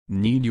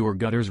Need your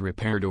gutters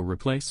repaired or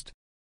replaced?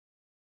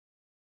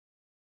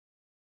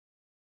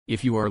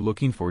 If you are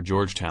looking for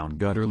Georgetown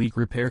gutter leak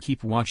repair,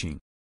 keep watching.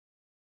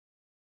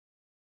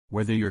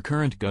 Whether your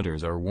current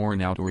gutters are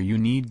worn out or you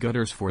need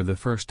gutters for the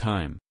first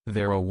time,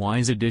 they're a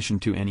wise addition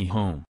to any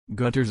home.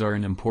 Gutters are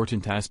an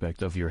important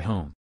aspect of your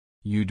home.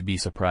 You'd be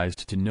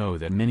surprised to know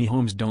that many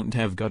homes don't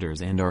have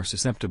gutters and are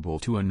susceptible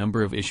to a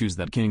number of issues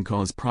that can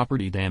cause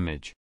property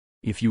damage.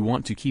 If you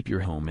want to keep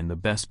your home in the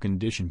best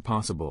condition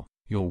possible,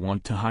 you'll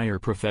want to hire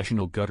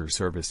professional gutter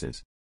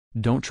services.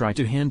 Don't try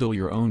to handle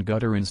your own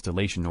gutter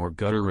installation or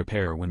gutter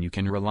repair when you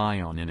can rely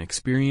on an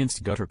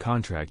experienced gutter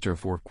contractor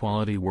for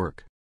quality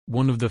work.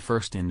 One of the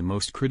first and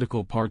most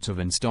critical parts of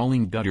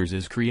installing gutters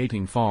is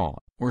creating fall,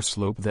 or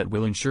slope that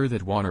will ensure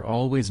that water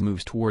always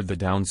moves toward the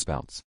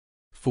downspouts.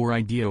 For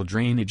ideal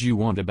drainage, you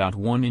want about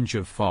 1 inch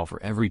of fall for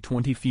every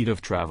 20 feet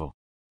of travel.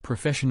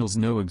 Professionals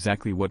know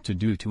exactly what to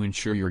do to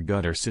ensure your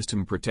gutter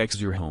system protects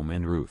your home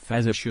and roof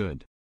as it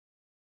should.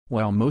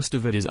 While most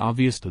of it is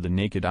obvious to the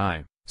naked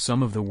eye,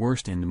 some of the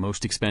worst and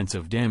most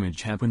expensive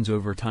damage happens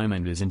over time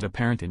and isn't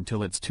apparent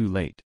until it's too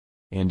late.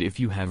 And if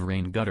you have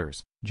rain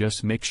gutters,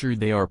 just make sure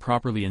they are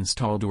properly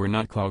installed or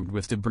not clogged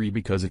with debris,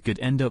 because it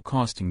could end up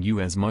costing you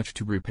as much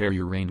to repair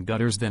your rain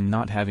gutters than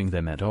not having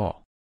them at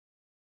all.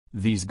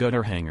 These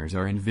gutter hangers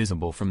are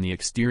invisible from the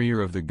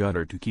exterior of the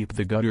gutter to keep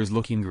the gutters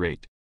looking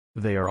great.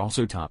 They are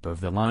also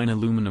top-of-the-line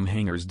aluminum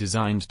hangers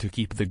designed to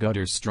keep the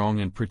gutters strong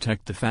and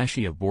protect the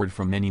fascia board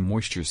from any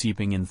moisture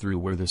seeping in through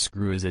where the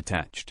screw is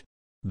attached.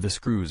 The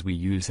screws we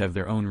use have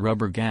their own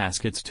rubber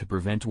gaskets to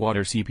prevent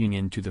water seeping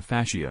into the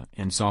fascia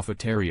and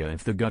soffit area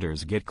if the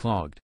gutters get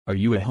clogged. Are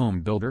you a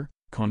home builder,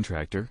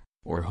 contractor,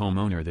 or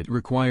homeowner that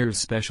requires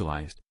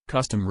specialized,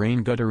 custom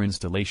rain gutter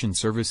installation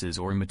services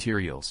or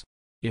materials?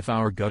 If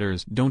our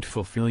gutters don't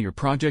fulfill your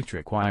project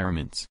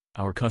requirements,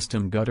 our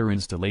custom gutter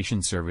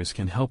installation service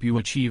can help you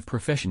achieve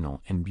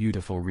professional and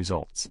beautiful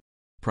results.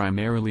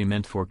 Primarily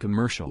meant for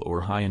commercial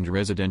or high-end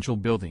residential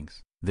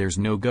buildings, there's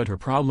no gutter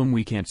problem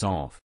we can't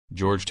solve.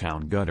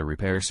 Georgetown Gutter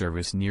Repair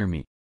Service near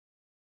me.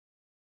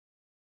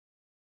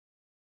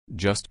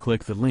 Just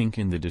click the link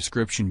in the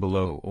description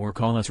below or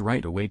call us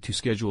right away to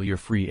schedule your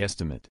free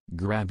estimate.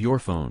 Grab your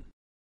phone,